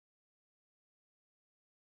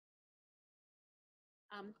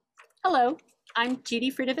Um, Hello, I'm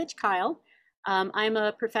Judy Fridovich-Keil. I'm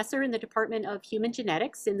a professor in the Department of Human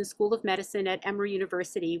Genetics in the School of Medicine at Emory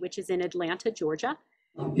University, which is in Atlanta, Georgia.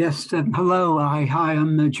 Yes, hello. Hi,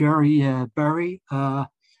 I'm Jerry Berry. I'm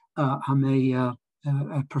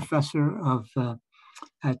a professor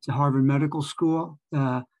at Harvard Medical School.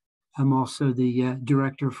 I'm also the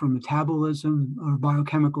director for metabolism or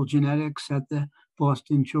biochemical genetics at the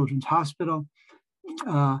Boston Children's Hospital.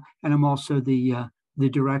 And I'm also the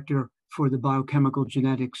director for the biochemical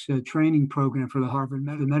genetics training program for the Harvard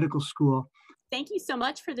Medical School. Thank you so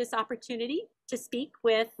much for this opportunity to speak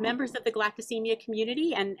with members of the galactosemia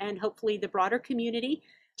community and hopefully the broader community.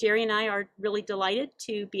 Jerry and I are really delighted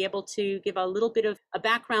to be able to give a little bit of a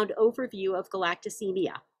background overview of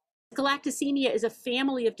galactosemia. Galactosemia is a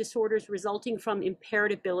family of disorders resulting from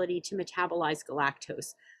impaired ability to metabolize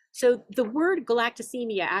galactose. So the word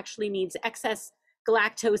galactosemia actually means excess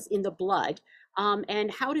galactose in the blood. And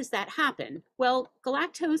how does that happen? Well,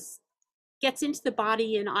 galactose gets into the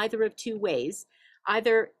body in either of two ways.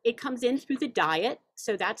 Either it comes in through the diet,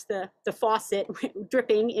 so that's the faucet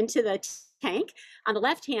dripping into the tank on the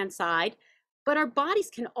left-hand side, but our bodies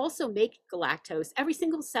can also make galactose. Every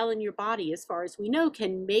single cell in your body, as far as we know,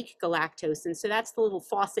 can make galactose, and so that's the little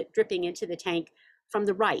faucet dripping into the tank from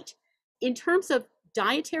the right. In terms of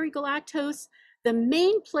dietary galactose, the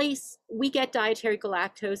main place we get dietary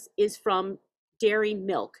galactose is from dairy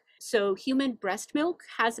milk. So human breast milk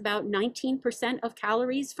has about 19% of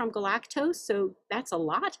calories from galactose, so that's a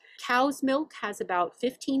lot. Cow's milk has about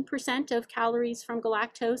 15% of calories from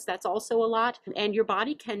galactose, that's also a lot. And your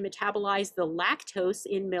body can metabolize the lactose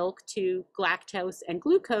in milk to galactose and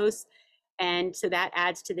glucose, and so that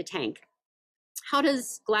adds to the tank. How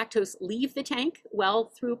does galactose leave the tank? Well,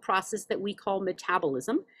 through a process that we call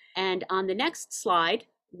metabolism. And on the next slide,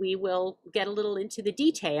 we will get a little into the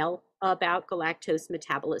detail about galactose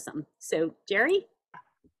metabolism. So, Jerry?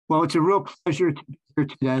 Well, it's a real pleasure to be here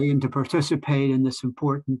today and to participate in this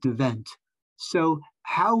important event. So,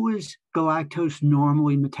 how is galactose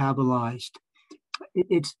normally metabolized?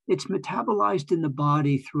 It's metabolized in the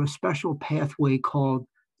body through a special pathway called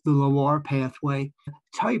the Leloir pathway.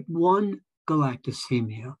 Type 1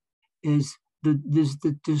 galactosemia is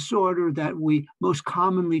the disorder that we most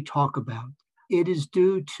commonly talk about. It is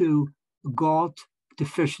due to GALT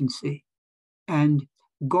deficiency. And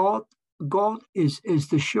GALT is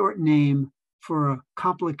the short name for a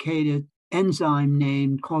complicated enzyme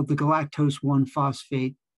named called the galactose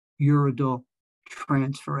 1-phosphate uridyl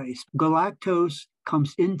transferase. Galactose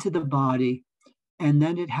comes into the body, and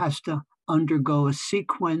then it has to undergo a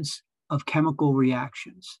sequence of chemical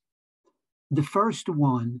reactions. The first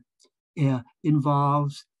one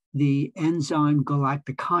involves the enzyme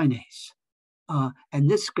galactokinase. And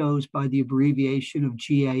this goes by the abbreviation of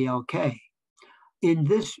GALK. In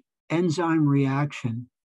this enzyme reaction,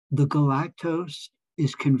 the galactose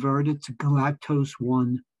is converted to galactose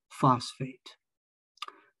 1-phosphate.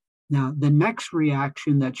 Now, the next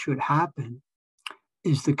reaction that should happen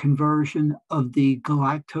is the conversion of the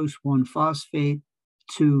galactose 1-phosphate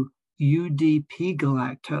to UDP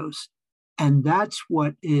galactose. And that's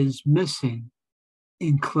what is missing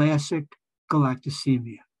in classic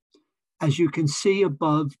galactosemia. As you can see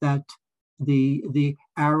above that, the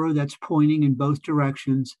arrow that's pointing in both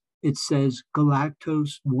directions, it says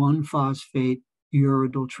galactose 1-phosphate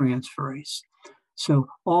uridyl transferase. So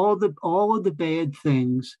all of the bad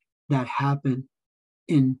things that happen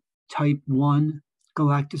in type 1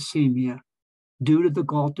 galactosemia due to the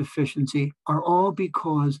GALT deficiency are all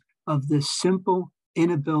because of this simple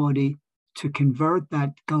inability to convert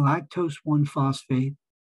that galactose 1-phosphate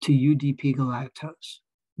to UDP galactose.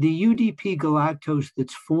 The UDP galactose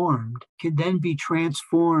that's formed can then be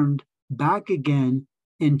transformed back again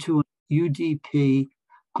into UDP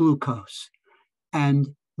glucose.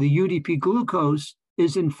 And the UDP glucose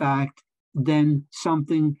is, in fact, then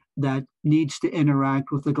something that needs to interact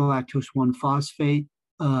with the galactose 1-phosphate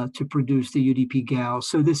to produce the UDP gal.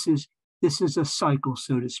 So this is a cycle,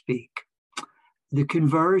 so to speak. The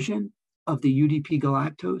conversion of the UDP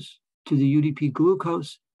galactose to the UDP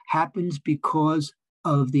glucose happens because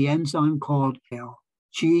of the enzyme called GALT.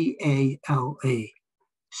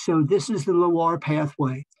 So this is the Leloir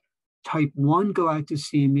pathway. Type 1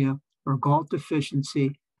 galactosemia or GALT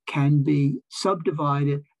deficiency can be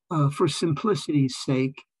subdivided for simplicity's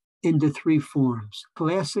sake into three forms.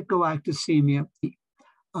 Classic galactosemia,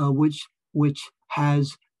 which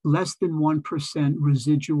has less than 1%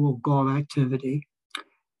 residual GALT activity.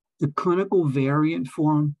 The clinical variant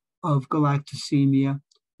form of galactosemia,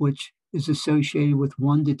 which is associated with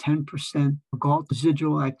 1 to 10% GALT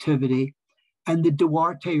residual activity. and the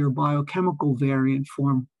Duarte or biochemical variant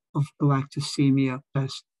form of galactosemia,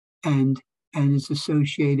 and is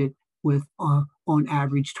associated with, on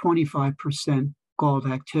average, 25% GALT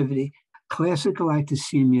activity. Classic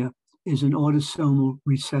galactosemia is an autosomal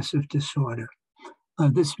recessive disorder.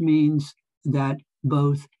 This means that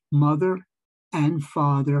both mother and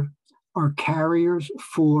father are carriers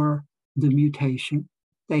for the mutation.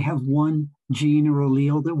 They have one gene or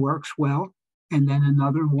allele that works well, and then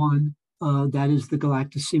another one that is the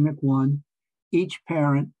galactosemic one. Each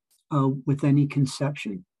parent with any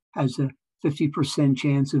conception has a 50%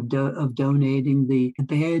 chance of donating the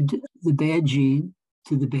bad gene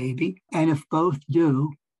to the baby. And if both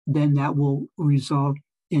do, then that will result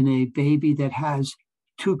in a baby that has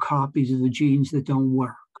two copies of the genes that don't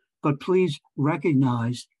work. But please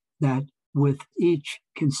recognize that with each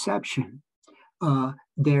conception,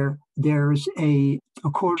 there's a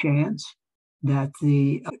core chance that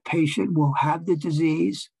the patient will have the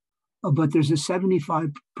disease, but there's a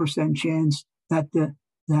 75% chance that the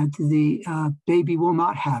baby will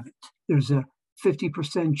not have it. There's a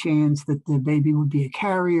 50% chance that the baby would be a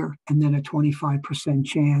carrier, and then a 25%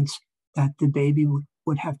 chance that the baby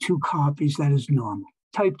would have two copies that is normal.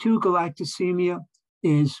 Type 2 galactosemia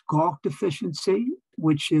is GALT deficiency,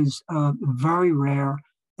 which is very rare,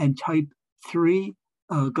 and type 3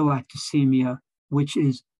 galactosemia, which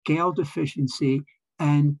is GALT deficiency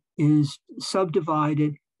and is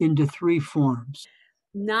subdivided into 3 forms.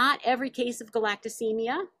 Not every case of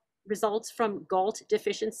galactosemia results from GALT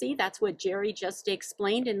deficiency. That's what Jerry just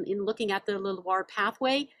explained in looking at the Leloir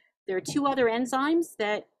pathway. There are 2 other enzymes,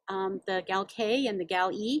 that the GALK and the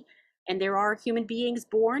GALE, and there are human beings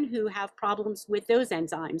born who have problems with those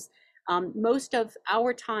enzymes. Most of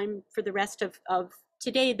our time for the rest of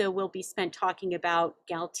today, though, will be spent talking about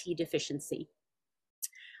GALT deficiency.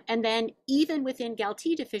 And then even within GALT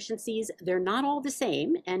deficiencies, they're not all the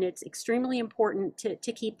same, and it's extremely important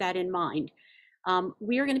to keep that in mind.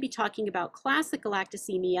 We are going to be talking about classic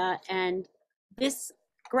galactosemia, and this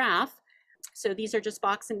graph, so these are just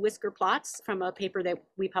box and whisker plots from a paper that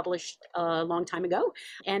we published a long time ago,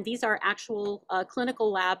 and these are actual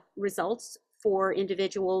clinical lab results for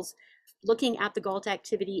individuals looking at the GALT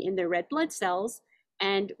activity in their red blood cells.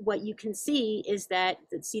 And what you can see is that,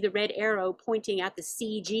 see the red arrow pointing at the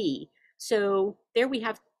CG. So there we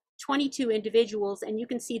have 22 individuals, and you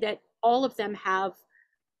can see that all of them have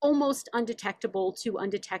almost undetectable to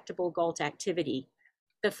undetectable GALT activity.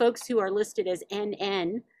 The folks who are listed as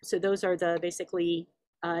NN, so those are the basically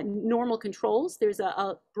normal controls. There's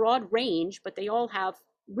a broad range, but they all have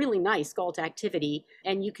really nice GALT activity,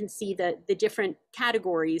 and you can see the different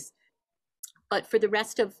categories. But for the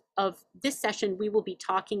rest of this session, we will be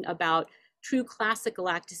talking about true classic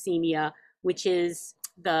galactosemia, which is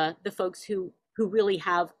the folks who really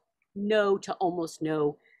have no to almost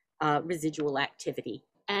no residual activity.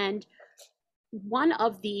 And one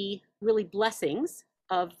of the really blessings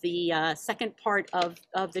of the second part of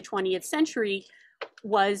the 20th century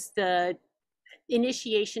was the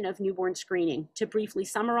initiation of newborn screening. To briefly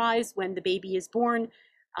summarize, when the baby is born,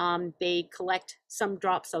 they collect some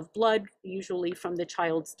drops of blood, usually from the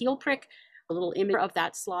child's heel prick. A little image of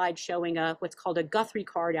that slide showing what's called a Guthrie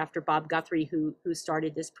card after Bob Guthrie, who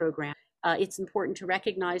started this program. It's important to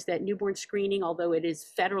recognize that newborn screening, although it is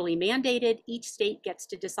federally mandated, each state gets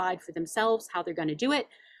to decide for themselves how they're going to do it.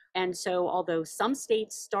 And so although some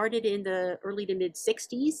states started in the early to mid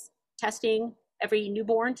 60s testing every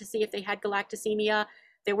newborn to see if they had galactosemia,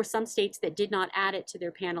 there were some states that did not add it to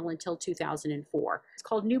their panel until 2004. It's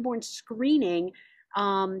called newborn screening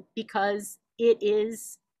because it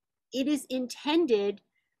is intended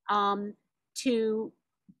to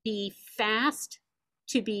be fast,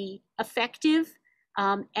 to be effective,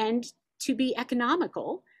 and to be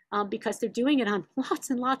economical because they're doing it on lots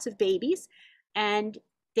and lots of babies. And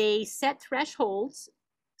they set thresholds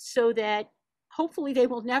so that hopefully they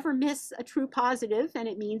will never miss a true positive, and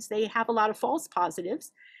it means they have a lot of false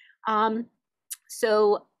positives.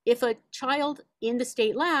 So if a child in the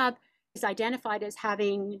state lab is identified as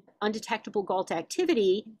having undetectable GALT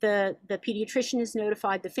activity, the pediatrician is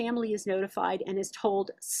notified, the family is notified, and is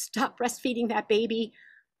told, stop breastfeeding that baby,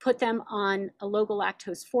 put them on a low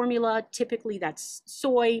galactose formula. Typically that's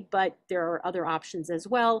soy, but there are other options as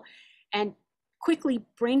well. And quickly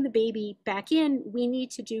bring the baby back in. We need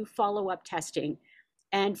to do follow-up testing.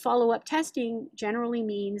 And follow-up testing generally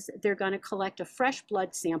means they're going to collect a fresh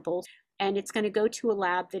blood sample, and it's going to go to a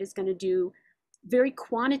lab that is going to do very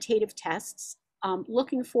quantitative tests,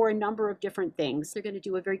 looking for a number of different things. They're going to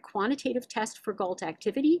do a very quantitative test for GALT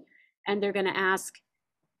activity, and they're going to ask,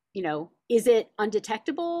 is it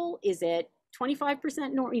undetectable? Is it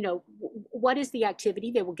 25%? what is the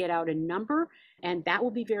activity? They will get out a number, and that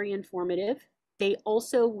will be very informative. They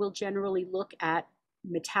also will generally look at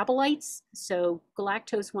metabolites. So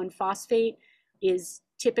galactose 1 phosphate is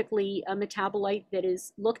typically a metabolite that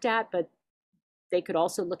is looked at, but they could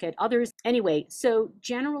also look at others. Anyway, so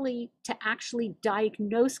generally to actually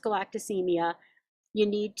diagnose galactosemia, you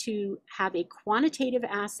need to have a quantitative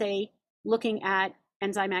assay looking at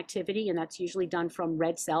enzyme activity, and that's usually done from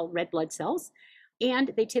red blood cells.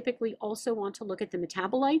 And they typically also want to look at the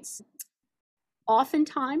metabolites.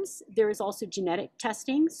 Oftentimes, there is also genetic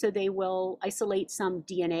testing, so they will isolate some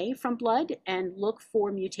DNA from blood and look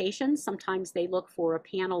for mutations. Sometimes they look for a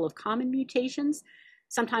panel of common mutations.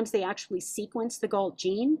 Sometimes they actually sequence the GALT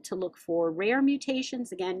gene to look for rare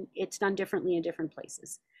mutations. Again, it's done differently in different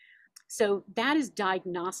places. So that is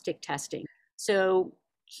diagnostic testing. So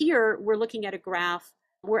here we're looking at a graph.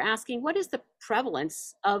 We're asking what is the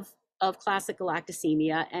prevalence of classic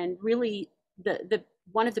galactosemia, and really the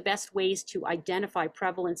one of the best ways to identify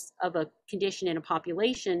prevalence of a condition in a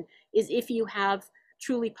population is if you have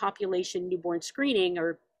truly population newborn screening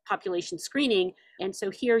or population screening. And so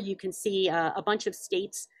here you can see a bunch of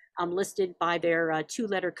states listed by their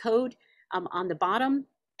two-letter code on the bottom,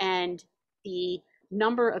 and the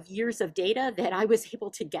number of years of data that I was able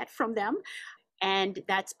to get from them. And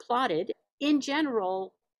that's plotted. In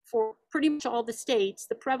general, for pretty much all the states,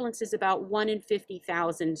 the prevalence is about 1 in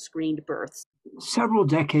 50,000 screened births. Several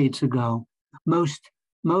decades ago, most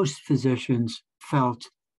physicians felt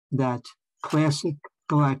that classic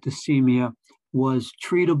galactosemia was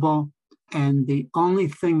treatable, and the only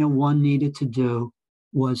thing that one needed to do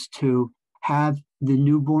was to have the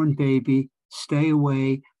newborn baby stay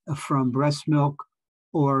away from breast milk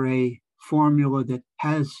or a formula that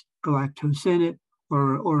has galactose in it,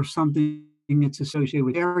 or something that's associated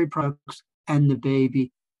with dairy products, and the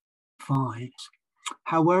baby fine.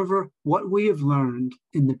 However, what we have learned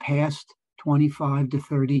in the past 25 to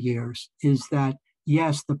 30 years is that,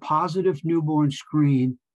 yes, the positive newborn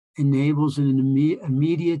screen enables an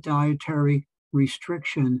immediate dietary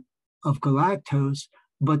restriction of galactose,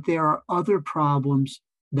 but there are other problems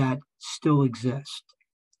that still exist.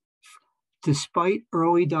 Despite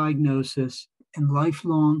early diagnosis and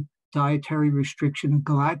lifelong dietary restriction of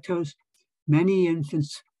galactose, many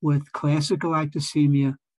infants with classic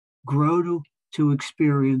galactosemia grow to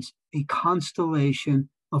experience a constellation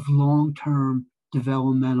of long-term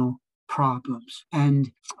developmental problems.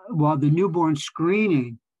 And while the newborn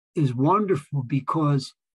screening is wonderful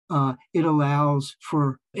because it allows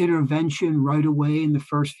for intervention right away in the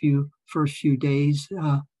first few days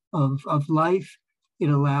of life, it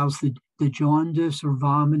allows the jaundice or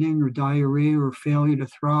vomiting or diarrhea or failure to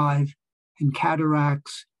thrive, and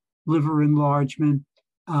cataracts, liver enlargement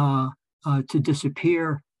to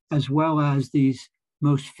disappear, as well as these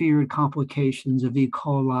most feared complications of E.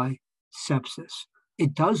 coli sepsis.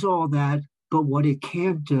 It does all that, but what it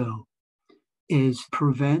can't do is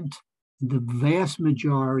prevent the vast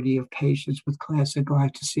majority of patients with classic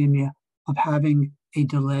galactosemia of having a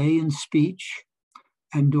delay in speech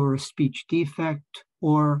and or a speech defect,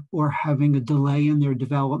 or having a delay in their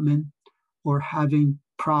development, or having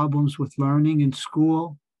problems with learning in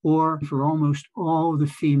school, or for almost all of the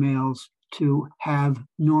females to have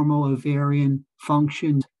normal ovarian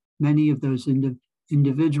function. Many of those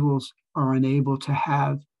individuals are unable to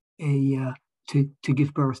have to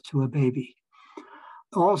give birth to a baby.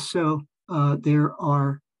 Also, there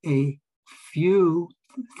are a few,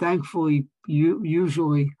 thankfully,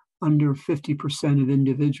 usually under 50% of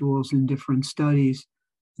individuals in different studies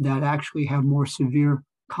that actually have more severe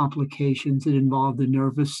complications that involve the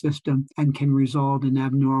nervous system and can result in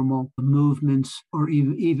abnormal movements or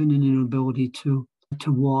even an inability to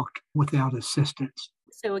walk without assistance.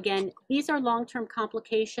 So again, these are long-term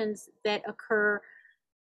complications that occur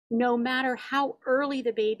no matter how early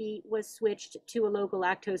the baby was switched to a low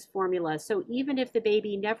galactose formula. So even if the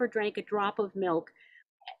baby never drank a drop of milk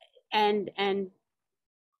and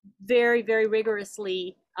very, very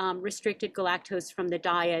rigorously restricted galactose from the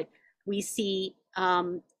diet, we see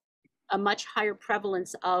a much higher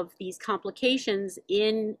prevalence of these complications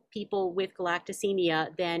in people with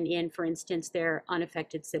galactosemia than in, for instance, their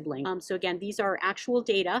unaffected sibling. So again, these are actual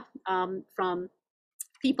data from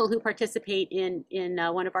people who participate in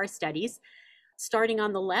one of our studies. Starting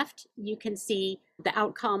on the left, you can see the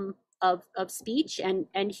outcome of speech,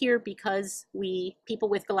 and here, because people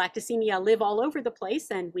with galactosemia live all over the place,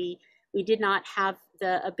 and we did not have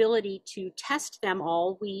the ability to test them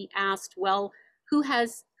all, we asked, well, who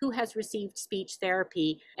has received speech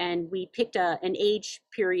therapy? And we picked an age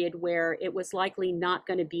period where it was likely not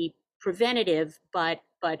going to be preventative, but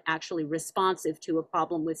actually responsive to a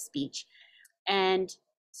problem with speech. And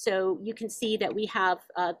so you can see that we have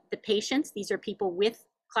the patients. These are people with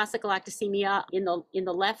classic galactosemia in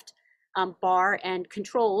the left bar, and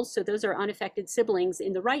controls. So those are unaffected siblings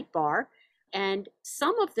in the right bar. And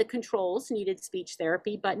some of the controls needed speech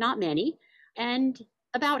therapy, but not many. And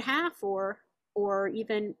about half or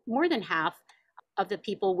even more than half of the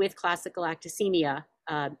people with classic galactosemia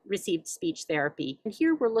received speech therapy. And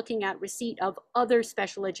here we're looking at receipt of other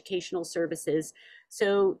special educational services.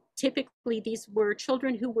 So typically these were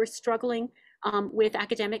children who were struggling with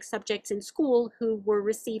academic subjects in school, who were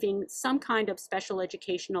receiving some kind of special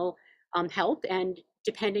educational help. And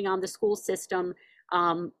depending on the school system,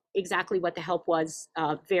 exactly what the help was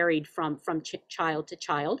varied from child to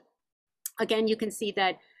child. Again, you can see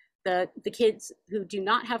that the kids who do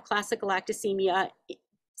not have classic galactosemia,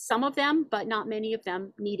 some of them, but not many of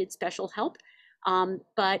them, needed special help.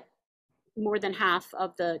 But more than half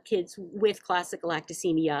of the kids with classic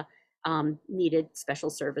galactosemia needed special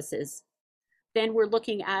services. Then we're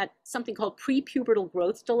looking at something called prepubertal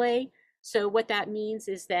growth delay. So what that means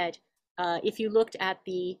is that if you looked at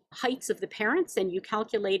the heights of the parents and you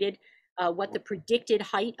calculated what the predicted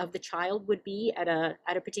height of the child would be at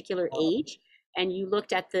a particular age, and you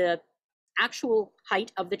looked at the actual height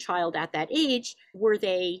of the child at that age, were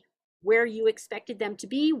they where you expected them to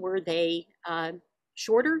be? Were they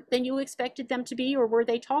shorter than you expected them to be, or were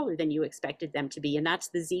they taller than you expected them to be? And that's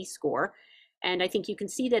the Z-score. And I think you can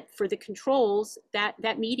see that for the controls,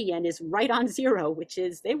 that median is right on 0, which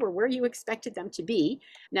is they were where you expected them to be.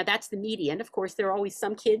 Now that's the median. Of course, there are always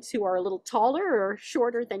some kids who are a little taller or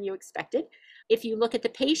shorter than you expected. If you look at the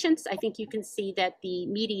patients, I think you can see that the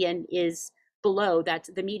median is below. That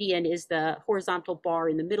the median is the horizontal bar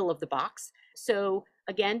in the middle of the box. So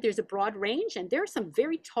again, there's a broad range, and there are some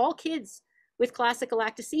very tall kids with classic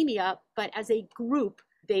galactosemia, but as a group,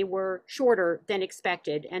 they were shorter than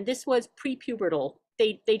expected. And this was prepubertal.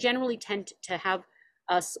 They generally tend to have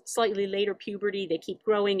a slightly later puberty. They keep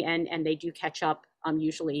growing, and they do catch up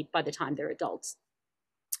usually by the time they're adults.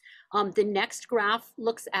 The next graph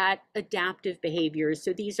looks at adaptive behaviors.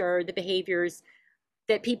 So these are the behaviors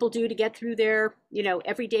that people do to get through their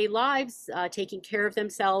everyday lives, taking care of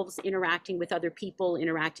themselves, interacting with other people,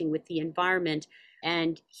 interacting with the environment.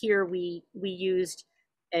 And here we used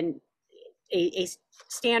a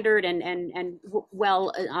standard and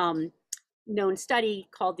well known study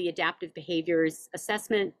called the Adaptive Behaviors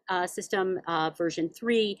Assessment System, version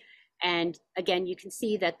 3. And again, you can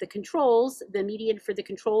see that the controls, the median for the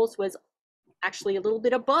controls was actually a little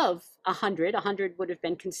bit above 100. 100 would have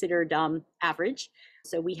been considered average.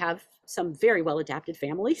 So we have some very well adapted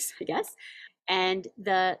families, I guess. And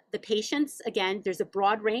the patients, again, there's a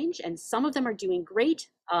broad range, and some of them are doing great.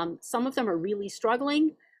 Some of them are really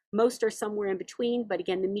struggling. Most are somewhere in between, but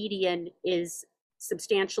again, the median is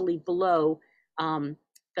substantially below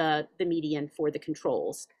the median for the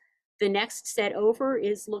controls. The next set over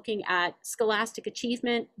is looking at scholastic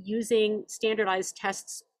achievement using standardized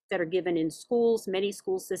tests that are given in schools. Many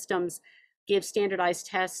school systems give standardized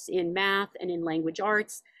tests in math and in language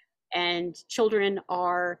arts, and children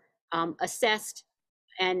are assessed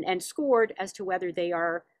and scored as to whether they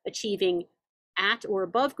are achieving at or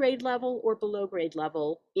above grade level or below grade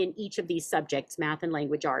level in each of these subjects, math and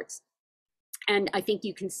language arts. And I think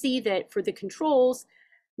you can see that for the controls,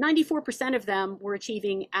 94% of them were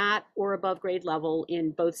achieving at or above grade level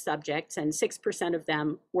in both subjects, and 6% of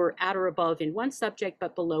them were at or above in one subject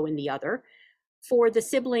but below in the other. For the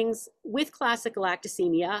siblings with classic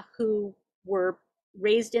galactosemia who were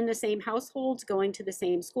raised in the same households, going to the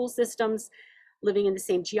same school systems, living in the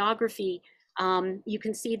same geography, you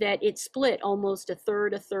can see that it split almost a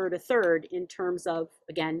third, a third, a third in terms of,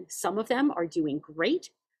 again, some of them are doing great,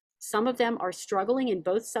 some of them are struggling in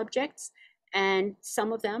both subjects, and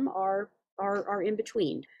some of them are in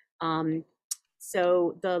between.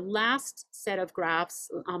 So the last set of graphs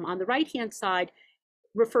on the right-hand side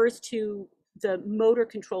refers to the motor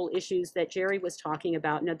control issues that Jerry was talking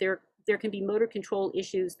about. Now, there can be motor control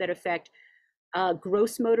issues that affect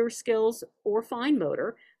gross motor skills or fine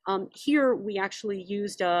motor. Here, we actually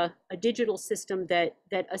used a digital system that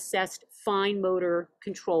assessed fine motor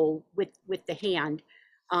control with the hand.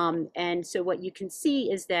 And so what you can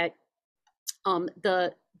see is that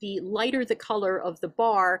the lighter the color of the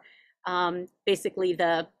bar, basically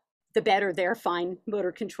the better their fine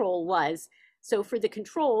motor control was. So for the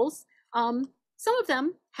controls, some of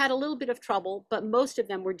them had a little bit of trouble, but most of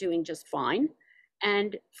them were doing just fine.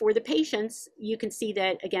 And for the patients, you can see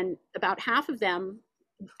that, again, about half of them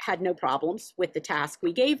had no problems with the task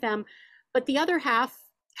we gave them, but the other half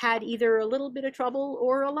had either a little bit of trouble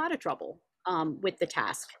or a lot of trouble with the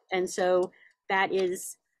task. And so that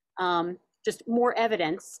is just more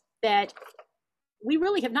evidence that we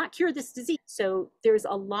really have not cured this disease. So there's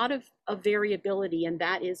a lot of variability, and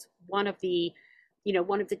that is one of the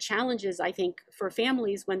challenges, I think, for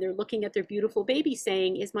families when they're looking at their beautiful baby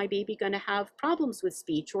saying, is my baby going to have problems with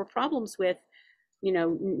speech or problems with,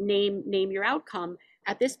 name your outcome?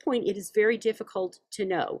 At this point, it is very difficult to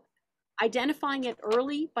know. Identifying it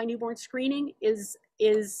early by newborn screening is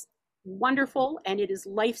wonderful, and it is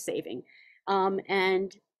life-saving.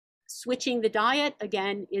 And switching the diet,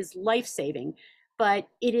 again, is life-saving, but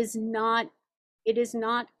it is not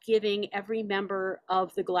giving every member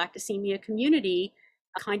of the galactosemia community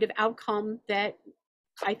a kind of outcome that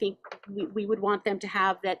I think we would want them to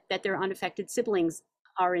have, that their unaffected siblings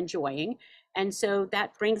are enjoying. And so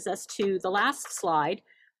that brings us to the last slide,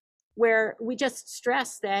 where we just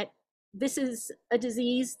stress that this is a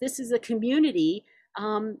disease, this is a community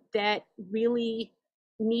that really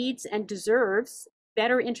needs and deserves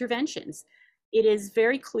better interventions. It is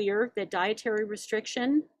very clear that dietary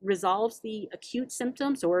restriction resolves the acute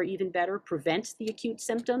symptoms, or even better, prevents the acute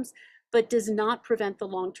symptoms, but does not prevent the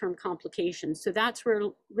long-term complications. So that's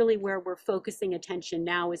really where we're focusing attention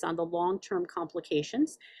now, is on the long-term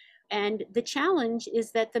complications. And the challenge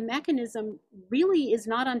is that the mechanism really is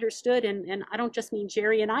not understood. And I don't just mean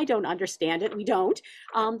Jerry and I don't understand it, we don't.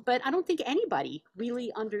 But I don't think anybody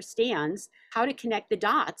really understands how to connect the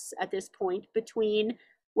dots at this point between,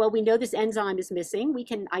 well, we know this enzyme is missing. We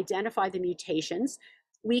can identify the mutations.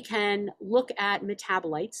 We can look at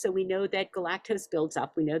metabolites. So we know that galactose builds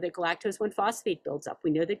up. We know that galactose 1-phosphate builds up.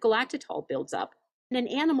 We know that galactitol builds up. In an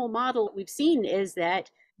animal model, what we've seen is that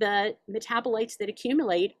the metabolites that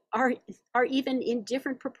accumulate are even in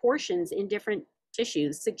different proportions in different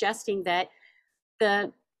tissues, suggesting that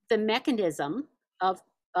the mechanism of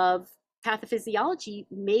pathophysiology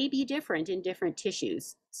may be different in different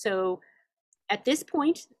tissues. So at this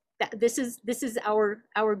point, this is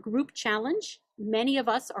our group challenge. Many of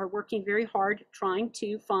us are working very hard trying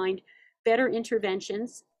to find better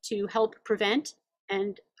interventions to help prevent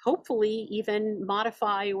and hopefully even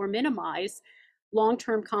modify or minimize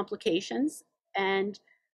long-term complications. And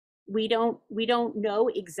we don't know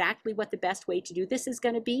exactly what the best way to do this is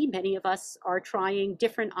going to be. Many of us are trying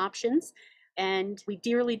different options, and we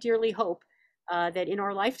dearly, dearly hope that in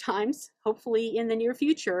our lifetimes, hopefully in the near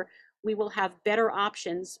future, we will have better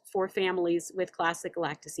options for families with classic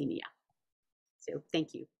galactosemia. So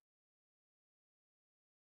thank you.